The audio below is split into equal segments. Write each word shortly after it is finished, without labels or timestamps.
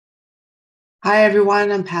Hi,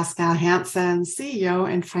 everyone. I'm Pascale Hansen, CEO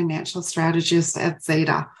and financial strategist at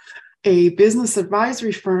Zeta, a business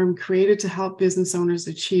advisory firm created to help business owners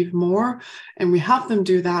achieve more. And we help them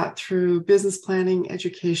do that through business planning,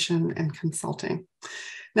 education, and consulting.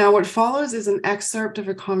 Now, what follows is an excerpt of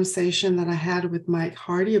a conversation that I had with Mike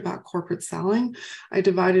Hardie about corporate selling. I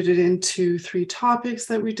divided it into three topics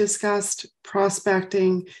that we discussed: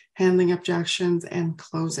 prospecting, handling objections, and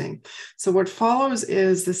closing. So what follows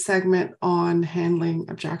is the segment on handling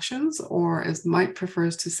objections, or as Mike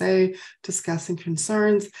prefers to say, discussing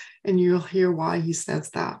concerns, and you'll hear why he says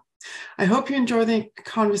that. I hope you enjoy the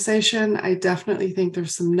conversation. I definitely think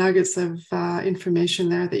there's some nuggets of information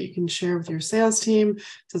there that you can share with your sales team. It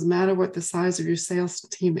doesn't matter what the size of your sales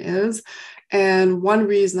team is. And one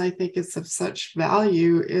reason I think it's of such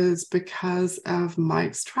value is because of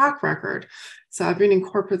Mike's track record. So I've been in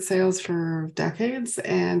corporate sales for decades,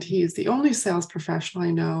 and he's the only sales professional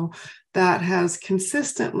I know that has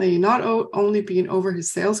consistently not only been over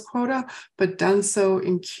his sales quota, but done so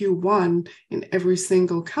in Q1 in every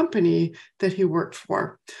single company that he worked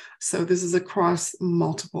for. So this is across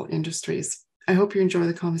multiple industries. I hope you enjoy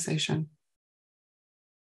the conversation.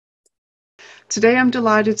 Today, I'm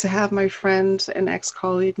delighted to have my friend and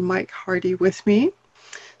ex-colleague Mike Hardie with me.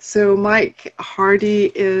 So Mike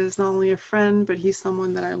Hardie is not only a friend, but he's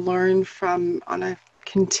someone that I learned from on a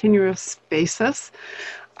continuous basis.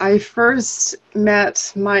 I first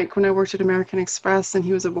met Mike when I worked at American Express, and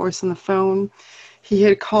he was a voice on the phone. He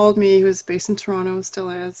had called me. He was based in Toronto, still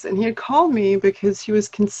is, and he had called me because he was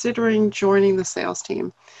considering joining the sales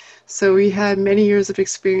team. So he had many years of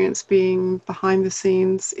experience being behind the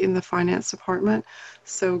scenes in the finance department,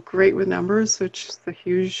 so great with numbers, which is a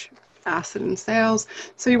huge asset in sales.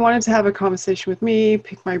 So he wanted to have a conversation with me,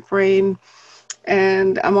 pick my brain,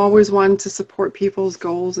 and I'm always one to support people's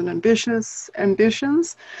goals and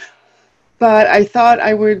ambitions. But I thought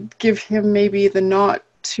I would give him maybe the not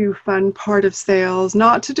too fun part of sales,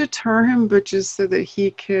 not to deter him, but just so that he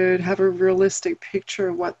could have a realistic picture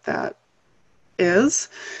of what that is.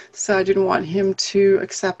 So I didn't want him to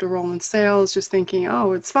accept a role in sales just thinking,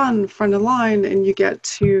 oh, it's fun, front of the line, and you get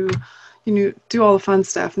to do all the fun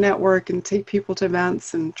stuff, network and take people to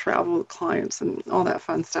events and travel with clients and all that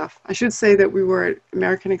fun stuff. I should say that we were at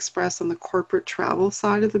American Express on the corporate travel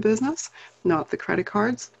side of the business, not the credit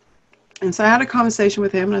cards. And so I had a conversation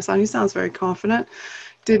with him, and I thought he sounds very confident.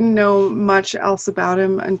 Didn't know much else about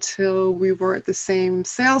him until we were at the same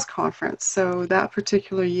sales conference. So that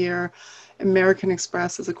particular year, American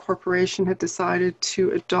Express as a corporation had decided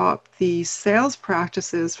to adopt the sales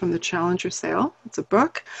practices from the Challenger Sale. It's a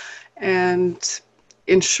book. And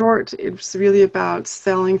in short, it's really about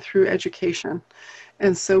selling through education.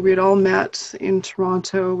 And so we had all met in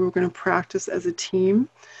Toronto. We were going to practice as a team.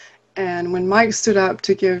 And when Mike stood up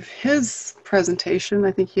to give his presentation,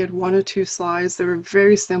 I think he had one or two slides. They were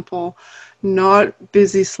very simple, not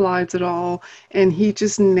busy slides at all. And he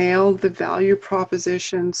just nailed the value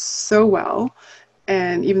proposition so well.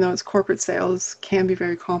 And even though it's corporate sales, can be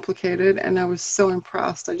very complicated. And I was so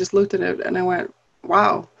impressed. I just looked at it and I went,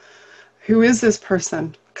 wow, who is this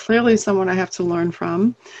person? Clearly someone I have to learn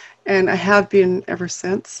from. And I have been ever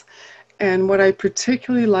since. And what I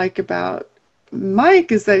particularly like about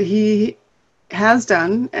Mike is that he has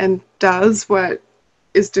done and does what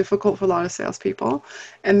is difficult for a lot of salespeople,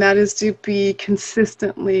 and that is to be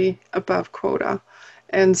consistently above quota.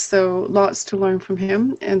 And so lots to learn from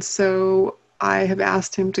him. And so I have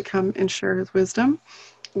asked him to come and share his wisdom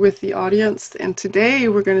with the audience. And today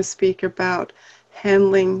we're going to speak about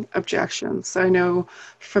handling objections. I know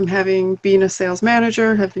from having been a sales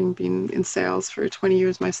manager, having been in sales for 20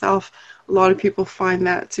 years myself, a lot of people find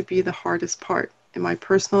that to be the hardest part. In my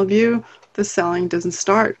personal view, the selling doesn't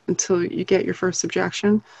start until you get your first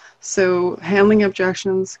objection. So handling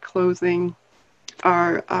objections, closing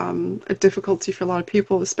are a difficulty for a lot of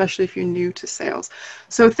people, especially if you're new to sales.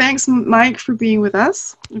 So thanks, Mike, for being with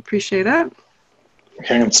us. Appreciate it.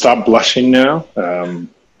 Okay, I can stop blushing now.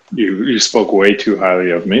 You spoke way too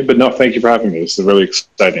highly of me, but no, thank you for having me. This is really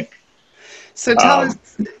exciting. So tell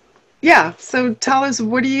us,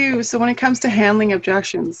 what do you, so when it comes to handling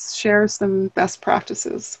objections, share some best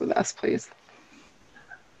practices with us, please.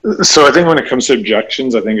 So I think when it comes to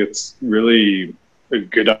objections, I think it's really a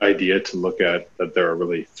good idea to look at that there are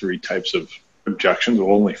really three types of objections.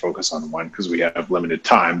 We'll only focus on one because we have limited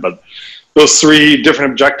time, but those three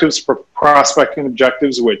different objectives, prospecting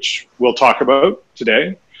objectives, which we'll talk about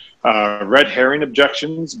today. Red herring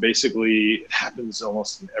objections, basically it happens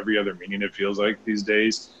almost in every other meeting, it feels like these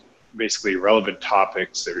days. Basically relevant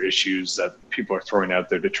topics or issues that people are throwing out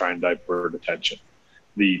there to try and divert attention.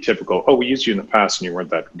 the typical, oh, we used you in the past and you weren't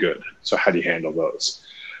that good. So how do you handle those?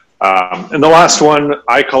 And the last one,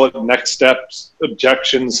 I call it next steps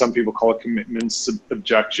objections. Some people call it commitments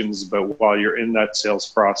objections. But while you're in that sales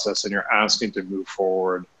process and you're asking to move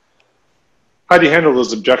forward, how do you handle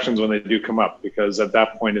those objections when they do come up? Because at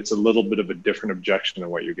that point, it's a little bit of a different objection than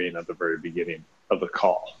what you're getting at the very beginning of the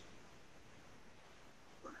call.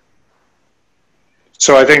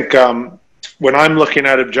 So I think when I'm looking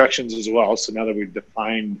at objections as well, so now that we've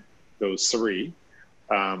defined those three,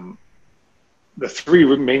 the three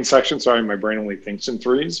main sections, sorry, my brain only thinks in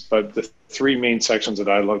threes, but the three main sections that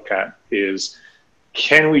I look at is,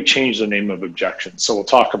 can we change the name of objection? So we'll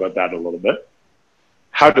talk about that a little bit.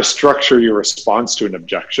 How to structure your response to an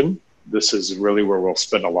objection. This is really where we'll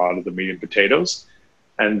spend a lot of the meat and potatoes.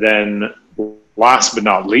 And then last but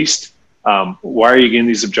not least, why are you getting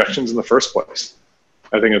these objections in the first place?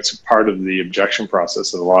 I think it's part of the objection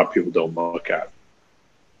process that a lot of people don't look at.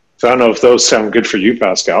 So I don't know if those sound good for you,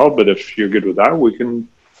 Pascale, but if you're good with that, we can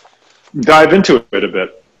dive into it a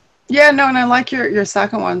bit. Yeah, no, and I like your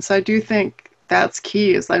second one. So I do think that's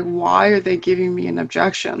key, is like, why are they giving me an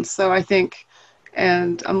objection? So I think,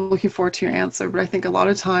 and I'm looking forward to your answer, but I think a lot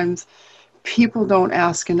of times people don't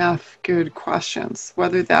ask enough good questions,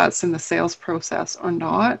 whether that's in the sales process or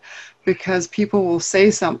not, because people will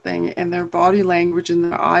say something and their body language and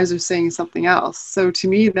their eyes are saying something else. So to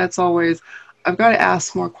me, that's always, I've got to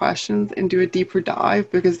ask more questions and do a deeper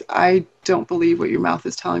dive, because I don't believe what your mouth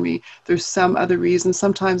is telling me. There's some other reason.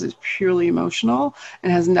 Sometimes it's purely emotional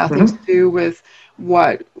and has nothing to do with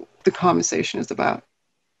what the conversation is about.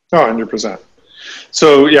 Oh, 100%.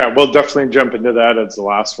 So yeah, we'll definitely jump into that as the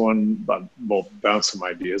last one, but we'll bounce some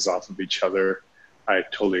ideas off of each other. I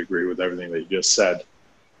totally agree with everything that you just said.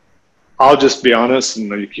 I'll just be honest,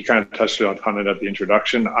 and you kind of touched on it at the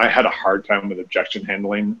introduction. I had a hard time with objection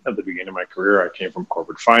handling at the beginning of my career. I came from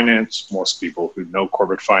corporate finance. Most people who know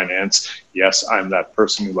corporate finance, yes, I'm that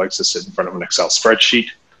person who likes to sit in front of an Excel spreadsheet.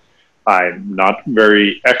 I'm not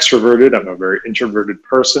very extroverted. I'm a very introverted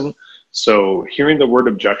person. So hearing the word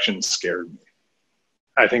objection scared me.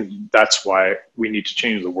 I think that's why we need to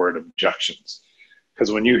change the word objections.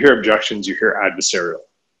 Because when you hear objections, you hear adversarial,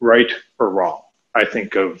 right or wrong. I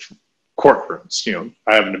think of courtrooms,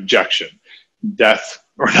 I have an objection, death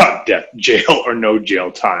or not death, jail or no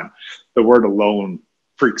jail time. The word alone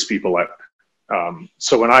freaks people out.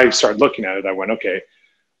 So when I started looking at it, I went, okay,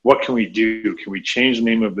 what can we do? Can we change the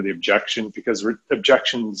name of the objection? Because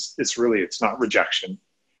objections, it's not rejection.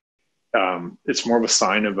 It's more of a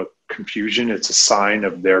sign of a confusion. It's a sign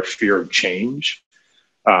of their fear of change.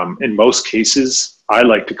 In most cases, I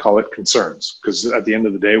like to call it concerns, because at the end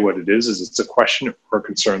of the day, what it is it's a question or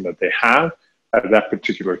concern that they have at that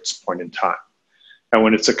particular point in time. And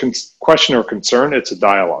when it's a question or concern, it's a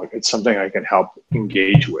dialogue. It's something I can help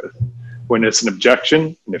engage with. When it's an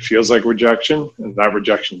objection and it feels like rejection, and that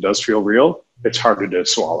rejection does feel real, it's harder to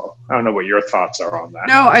swallow. I don't know what your thoughts are on that.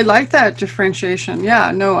 No, I like that differentiation.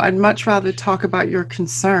 Yeah, no, I'd much rather talk about your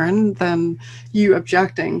concern than you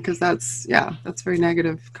objecting, because that's very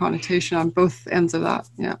negative connotation on both ends of that.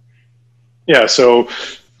 Yeah. Yeah, so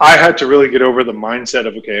I had to really get over the mindset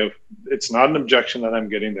of, okay, it's not an objection that I'm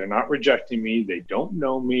getting. They're not rejecting me. They don't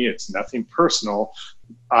know me. It's nothing personal.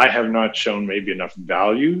 I have not shown maybe enough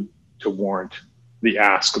value to warrant the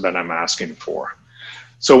ask that I'm asking for.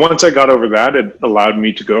 So once I got over that, it allowed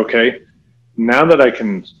me to go, okay, now that I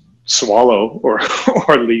can swallow or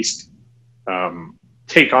at least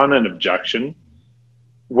take on an objection,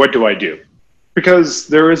 what do I do? Because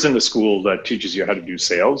there isn't a school that teaches you how to do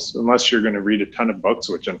sales, unless you're going to read a ton of books,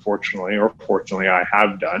 which unfortunately or fortunately I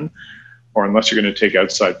have done, or unless you're going to take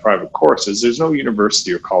outside private courses. There's no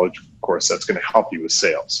university or college course that's going to help you with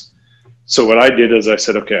sales. So what I did is I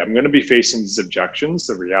said, okay, I'm going to be facing these objections.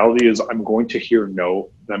 The reality is I'm going to hear no,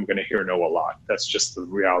 and I'm going to hear no a lot. That's just the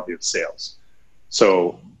reality of sales.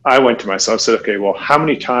 So I went to myself and said, okay, well, how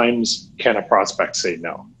many times can a prospect say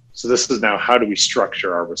no? So this is now, how do we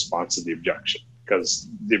structure our response to the objection? Because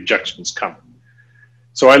the objection's coming.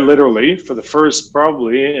 So I literally, for the first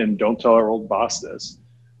probably, and don't tell our old boss this,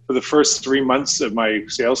 for the first 3 months of my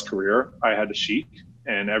sales career, I had a sheet.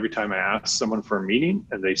 And every time I asked someone for a meeting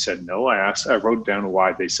and they said no, I wrote down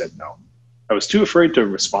why they said no. I was too afraid to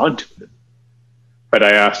respond to it, but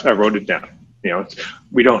I wrote it down.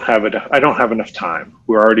 I don't have enough time.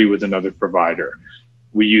 We're already with another provider.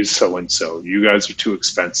 We use so-and-so. You guys are too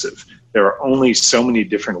expensive. There are only so many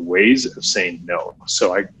different ways of saying no.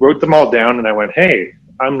 So I wrote them all down and I went, hey,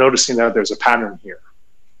 I'm noticing that there's a pattern here.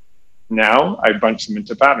 Now I bunched them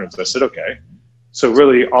into patterns. I said, okay. So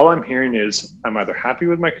really all I'm hearing is I'm either happy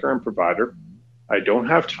with my current provider, I don't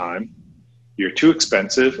have time, you're too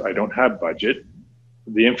expensive, I don't have budget.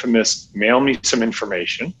 The infamous mail me some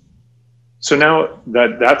information. So now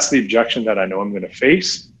that's the objection that I know I'm going to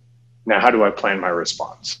face. Now, how do I plan my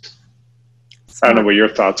response? I don't know what your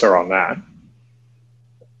thoughts are on that.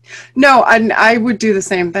 No, I would do the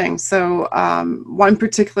same thing. So one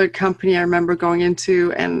particular company I remember going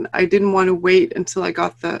into, and I didn't want to wait until I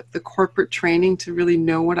got the corporate training to really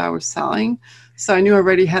know what I was selling. So I knew I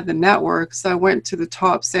already had the network. So I went to the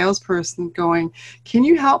top salesperson going, can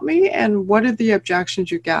you help me? And what are the objections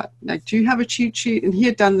you get? Like, do you have a cheat sheet? And he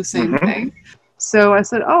had done the same thing. So I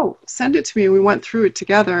said, oh, send it to me. And we went through it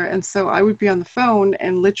together. And so I would be on the phone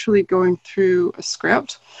and literally going through a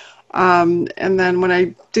script. And then when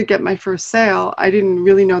I did get my first sale, I didn't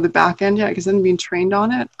really know the back end yet because I hadn't been trained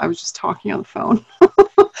on it. I was just talking on the phone.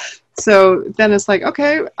 So then it's like,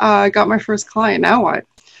 okay, I got my first client. Now what?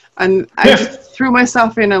 And I just threw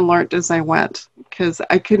myself in and learned as I went because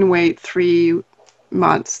I couldn't wait 3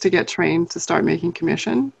 months to get trained to start making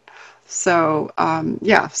commission. So,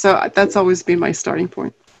 so that's always been my starting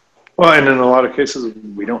point. Well, and in a lot of cases,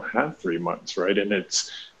 we don't have 3 months, right? And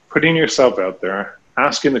it's putting yourself out there,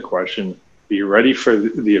 asking the question, be ready for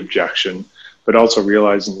the objection, but also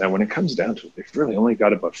realizing that when it comes down to it, they've really only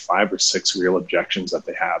got about 5 or 6 real objections that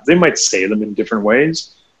they have. They might say them in different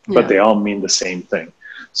ways, but they all mean the same thing.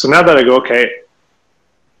 So now that I go, okay,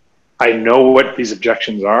 I know what these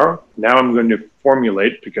objections are. Now I'm going to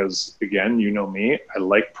formulate, because again, you know me, I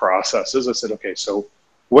like processes. I said, okay, so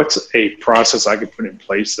what's a process I could put in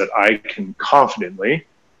place that I can confidently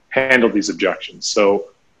handle these objections?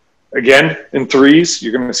 So again, in 3s,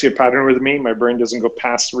 you're going to see a pattern with me. My brain doesn't go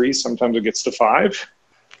past 3. Sometimes it gets to 5.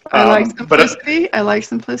 I like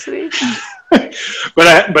simplicity.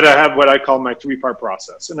 But I have what I call my 3-part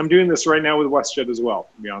process. And I'm doing this right now with WestJet as well,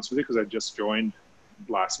 to be honest with you, because I just joined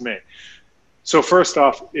last May. So first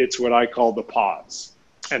off, it's what I call the pause.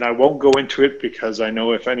 And I won't go into it because I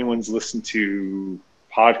know if anyone's listened to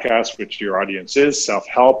podcasts, which your audience is,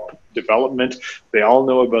 self-help, development, they all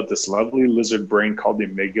know about this lovely lizard brain called the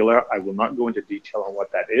amygdala. I will not go into detail on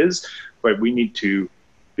what that is, but we need to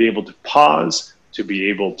be able to pause, to be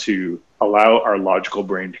able to allow our logical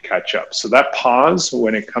brain to catch up. So that pause,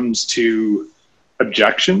 when it comes to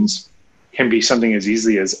objections, can be something as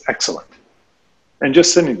easily as excellent. And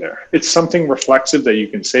just sitting there. It's something reflexive that you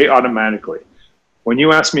can say automatically. When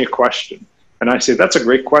you ask me a question and I say, that's a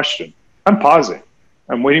great question, I'm pausing.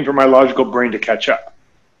 I'm waiting for my logical brain to catch up.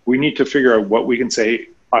 We need to figure out what we can say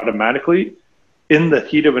automatically in the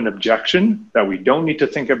heat of an objection that we don't need to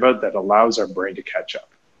think about, that allows our brain to catch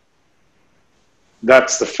up.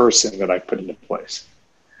 That's the first thing that I put into place.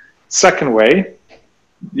 Second way,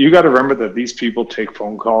 you got to remember that these people take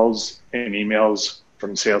phone calls and emails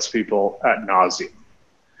from salespeople ad nauseum.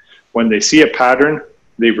 When they see a pattern,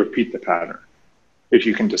 they repeat the pattern. If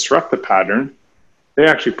you can disrupt the pattern, they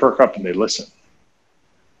actually perk up and they listen.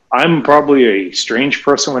 I'm probably a strange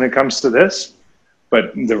person when it comes to this,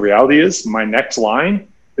 but the reality is my next line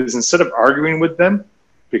is, instead of arguing with them,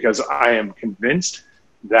 because I am convinced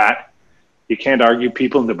that you can't argue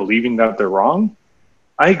people into believing that they're wrong,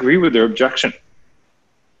 I agree with their objection.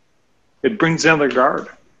 It brings down their guard.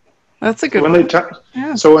 That's a good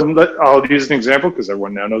one. So I'll use an example because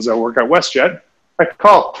everyone now knows I work at WestJet. I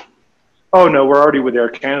call. Oh, no, we're already with Air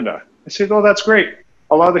Canada. I say, oh, that's great.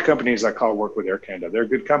 A lot of the companies I call work with Air Canada. They're a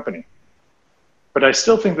good company. But I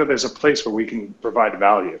still think that there's a place where we can provide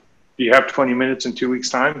value. Do you have 20 minutes in 2 weeks'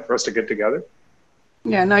 time for us to get together?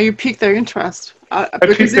 Yeah, now you pique their interest. I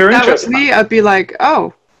pique their interest. If that was me, I'd be like,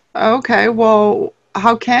 oh, okay, well,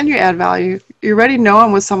 how can you add value? You already know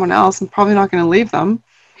I'm with someone else. I'm probably not going to leave them.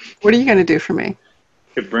 What are you going to do for me?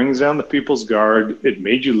 It brings down the people's guard. It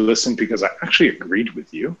made you listen because I actually agreed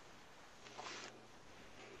with you.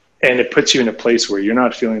 And it puts you in a place where you're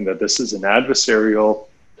not feeling that this is an adversarial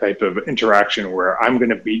type of interaction where I'm going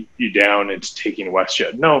to beat you down into taking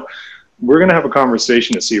WestJet. No, we're going to have a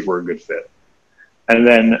conversation to see if we're a good fit. And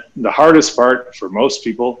then the hardest part for most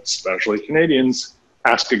people, especially Canadians,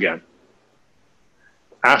 ask again.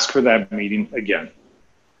 Ask for that meeting again.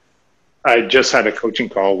 I just had a coaching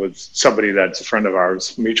call with somebody that's a friend of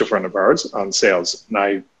ours, mutual friend of ours, on sales. And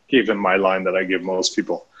I gave him my line that I give most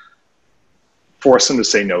people. Force them to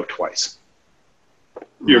say no twice.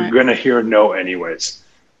 You're going to hear no anyways.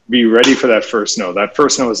 Be ready for that first no. That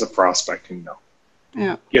first no is a prospecting no.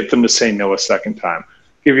 Yeah. Get them to say no a second time.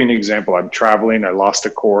 Give you an example. I'm traveling. I lost a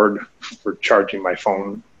cord for charging my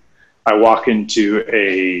phone. I walk into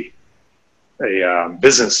a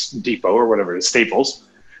business depot or whatever it is, Staples.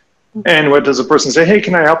 And what does the person say? Hey,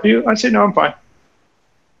 can I help you? I say, no, I'm fine.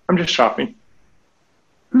 I'm just shopping.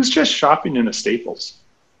 Who's just shopping in a Staples?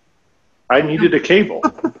 I needed a cable.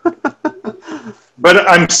 But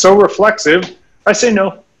I'm so reflexive, I say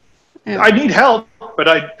no. Yeah. I need help, but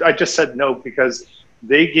I just said no because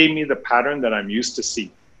they gave me the pattern that I'm used to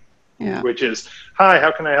see, Yeah. which is, hi,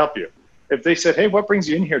 how can I help you? If they said, hey, what brings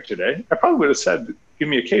you in here today? I probably would have said, give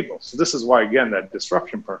me a cable. So this is why, again, that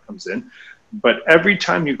disruption part comes in. But every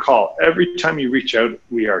time you call, every time you reach out,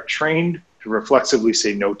 we are trained to reflexively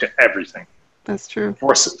say no to everything. That's true.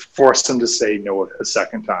 Force them to say no a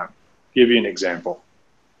second time. Give you an example.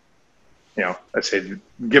 You know, I say,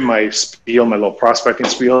 give my spiel, my little prospecting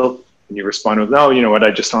spiel, and you respond with, no, you know what,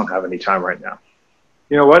 I just don't have any time right now.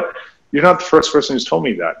 You know what? You're not the first person who's told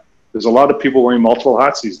me that. There's a lot of people wearing multiple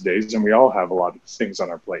hats these days, and we all have a lot of things on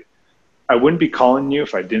our plate. I wouldn't be calling you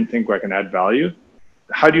if I didn't think I can add value.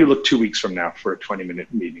 How do you look 2 weeks from now for a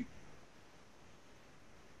 20-minute meeting?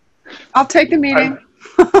 I'll take the meeting.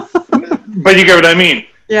 But you get what I mean.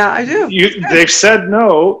 Yeah, I do. They've said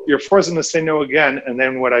no, you're forcing them to say no again, and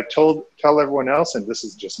then what I tell everyone else, and this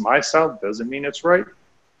is just my style, doesn't mean it's right,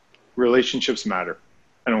 relationships matter.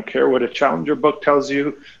 I don't care what a Challenger book tells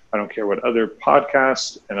you. I don't care what other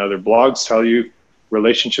podcasts and other blogs tell you.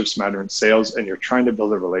 Relationships matter in sales, and you're trying to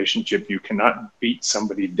build a relationship. You cannot beat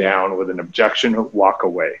somebody down with an objection or walk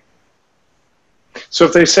away. So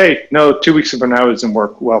if they say, no, 2 weeks from now doesn't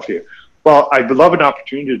work well for you. Well, I'd love an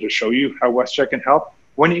opportunity to show you how WestJet can help.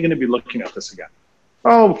 When are you going to be looking at this again?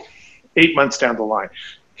 Oh, 8 months down the line.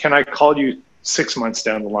 Can I call you 6 months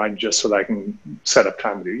down the line just so that I can set up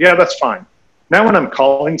time with you? Yeah, that's fine. Now when I'm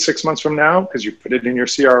calling 6 months from now, because you put it in your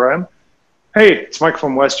CRM, hey, it's Mike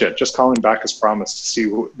from WestJet, just calling back as promised to see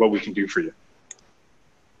what we can do for you.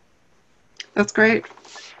 That's great.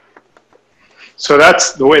 So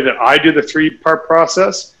that's the way that I do the 3-part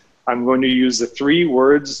process. I'm going to use the 3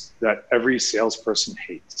 words that every salesperson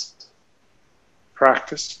hates.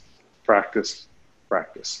 Practice, practice,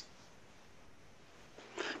 practice.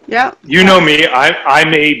 Yeah. You know me,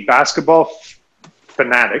 I'm a basketball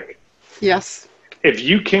fanatic. Yes. If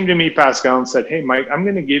you came to me, Pascale, and said, hey, Mike, I'm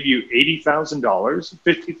going to give you $80,000,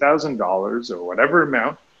 $50,000, or whatever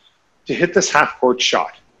amount to hit this half-court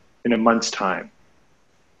shot in a month's time,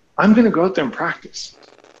 I'm going to go out there and practice.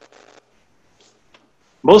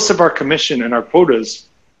 Most of our commission and our quotas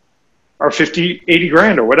are 50, 80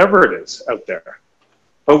 grand or whatever it is out there,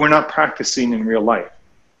 but we're not practicing in real life.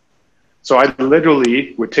 So I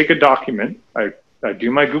literally would take a document, I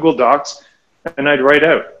do my Google Docs, and I'd write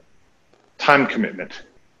out time commitment.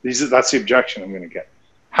 That's the objection I'm going to get.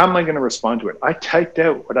 How am I going to respond to it? I typed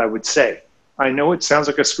out what I would say. I know it sounds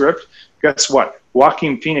like a script. Guess what?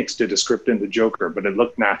 Joaquin Phoenix did a script in The Joker, but it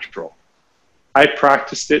looked natural. I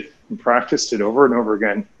practiced it and practiced it over and over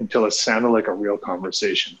again until it sounded like a real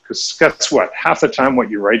conversation. Because guess what? Half the time what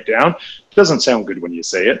you write down doesn't sound good when you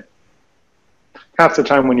say it. Half the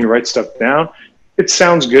time when you write stuff down, it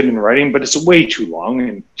sounds good in writing, but it's way too long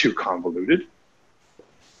and too convoluted.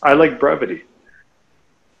 I like brevity.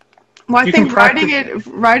 Well, I think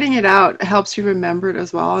writing it out helps you remember it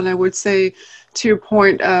as well. And I would say, to your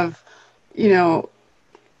point of, you know,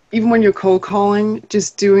 even when you're cold calling,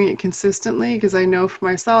 just doing it consistently, because I know for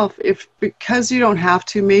myself, because you don't have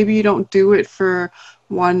to, maybe you don't do it for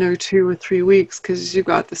 1 or 2 or 3 weeks because you've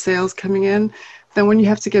got the sales coming in, then when you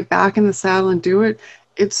have to get back in the saddle and do it,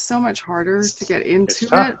 it's so much harder to get into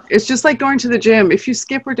it. It's just like going to the gym. If you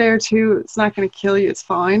skip a day or 2, it's not going to kill you. It's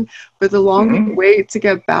fine. But the longer you wait to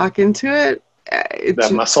get back into it,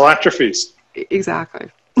 that muscle atrophies. Exactly.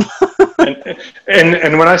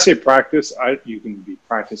 and when I say practice, you can be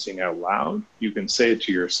practicing out loud. You can say it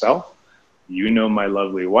to yourself. You know my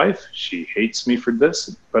lovely wife. She hates me for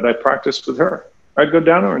this, but I practice with her. I'd go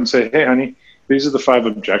down to her and say, hey, honey, these are the 5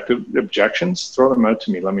 objections. Throw them out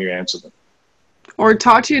to me. Let me answer them. Or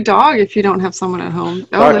talk to your dog if you don't have someone at home.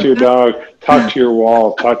 Talk to your dog. Talk to your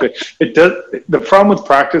wall. The problem with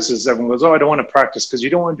practice is everyone goes, oh, I don't want to practice, because you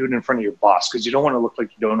don't want to do it in front of your boss, because you don't want to look like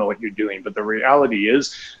you don't know what you're doing. But the reality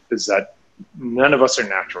is that none of us are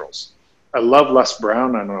naturals. I love Les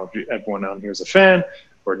Brown. I don't know if everyone on here is a fan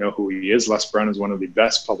or know who he is. Les Brown is one of the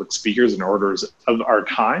best public speakers and orators of our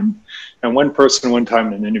time. And one person one time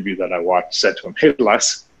in an interview that I watched said to him, hey,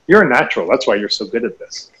 Les, you're a natural. That's why you're so good at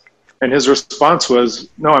this. And his response was,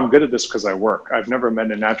 no, I'm good at this because I work. I've never met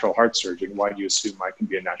a natural heart surgeon. Why do you assume I can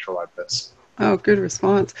be a natural at this? Oh, good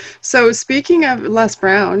response. So speaking of Les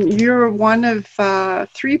Brown, you're one of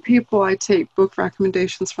 3 people I take book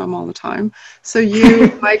recommendations from all the time. So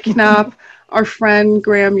you, Mike Knapp, our friend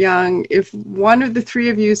Graham Young, if one of the 3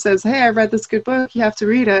 of you says, hey, I read this good book, you have to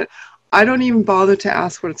read it, I don't even bother to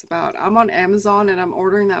ask what it's about. I'm on Amazon and I'm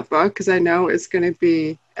ordering that book because I know it's going to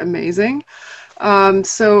be amazing.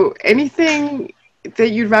 So anything that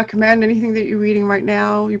you'd recommend? Anything that you're reading right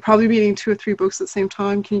now? You're probably reading 2 or 3 books at the same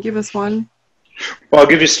time. Can you give us one? Well, I'll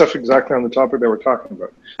give you stuff exactly on the topic that we're talking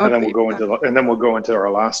about, and Okay. then we'll go into our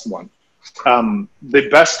last one. The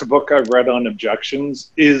best book I've read on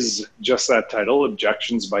objections is just that title,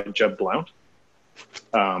 Objections by Jeb Blount.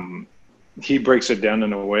 He breaks it down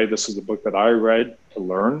in a way. This is a book that I read to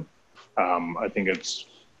learn. I think it's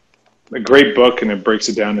a great book, and it breaks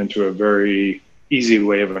it down into a very easy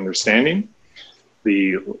way of understanding.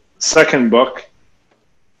 The second book,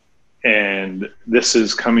 and this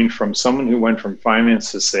is coming from someone who went from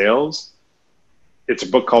finance to sales. It's a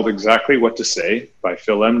book called Exactly What to Say by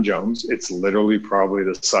Phil M. Jones. It's literally probably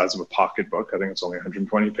the size of a pocketbook. I think it's only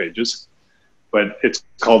 120 pages. But it's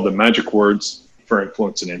called The Magic Words for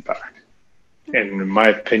Influence and Impact. And in my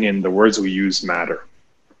opinion, the words we use matter.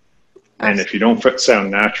 And if you don't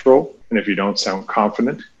sound natural, and if you don't sound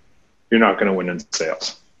confident, you're not going to win in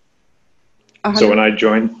sales. 100%. So when I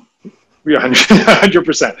joined,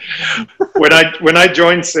 100%. When I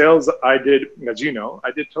joined sales, I did, as you know,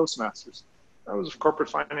 I did Toastmasters. I was a corporate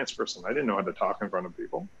finance person. I didn't know how to talk in front of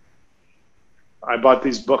people. I bought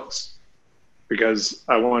these books because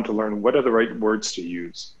I wanted to learn what are the right words to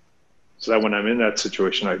use so that when I'm in that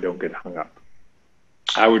situation, I don't get hung up.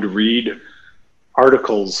 I would read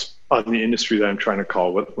articles on the industry that I'm trying to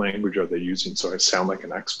call. What language are they using so I sound like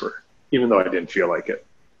an expert, even though I didn't feel like it.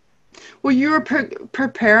 Well, you were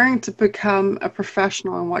preparing to become a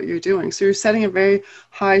professional in what you're doing. So you're setting a very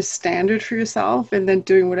high standard for yourself and then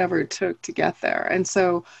doing whatever it took to get there. And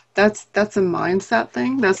so that's a mindset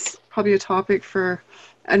thing. That's probably a topic for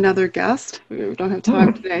another guest. We don't have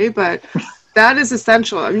time today, but that is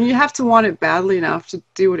essential. I mean, you have to want it badly enough to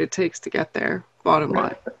do what it takes to get there, bottom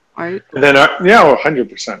line, right? And then,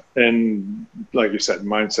 100%. And like you said,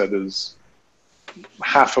 mindset is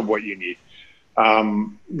half of what you need.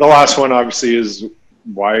 The last one obviously is,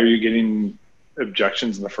 why are you getting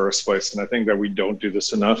objections in the first place? And I think that we don't do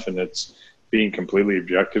this enough, and it's being completely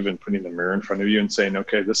objective and putting the mirror in front of you and saying,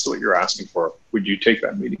 okay, this is what you're asking for. Would you take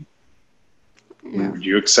that meeting? Yeah. Would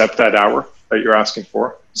you accept that hour that you're asking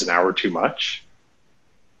for? Is an hour too much?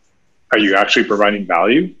 Are you actually providing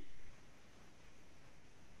value?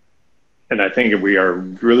 And I think if we are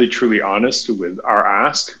really truly honest with our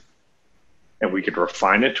ask, and we could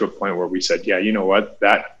refine it to a point where we said, yeah, you know what,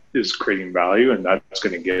 that is creating value and that's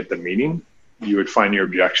going to get the meeting, you would find your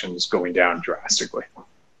objections going down drastically.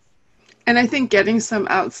 And I think getting some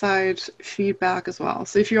outside feedback as well.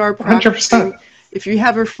 So if you are practicing, 100%. If you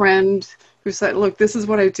have a friend who said, look, this is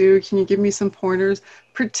what I do, can you give me some pointers?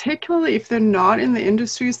 Particularly if they're not in the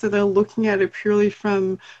industry, so they're looking at it purely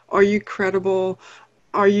from, are you credible?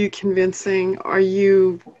 Are you convincing? Are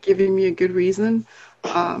you giving me a good reason?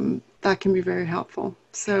 That can be very helpful.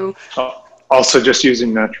 So also just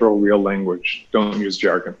using natural, real language. Don't use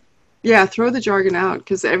jargon. Yeah, throw the jargon out,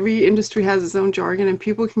 because every industry has its own jargon and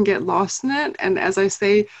people can get lost in it. And as I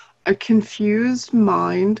say, a confused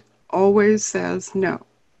mind always says no.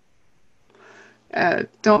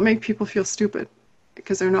 Don't make people feel stupid,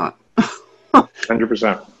 because they're not.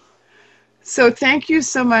 100%. So thank you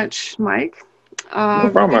so much, Mike. No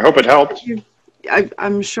problem. I hope it helped.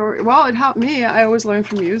 I'm sure, well, it helped me. I always learn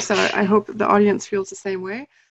from you, so I hope the audience feels the same way.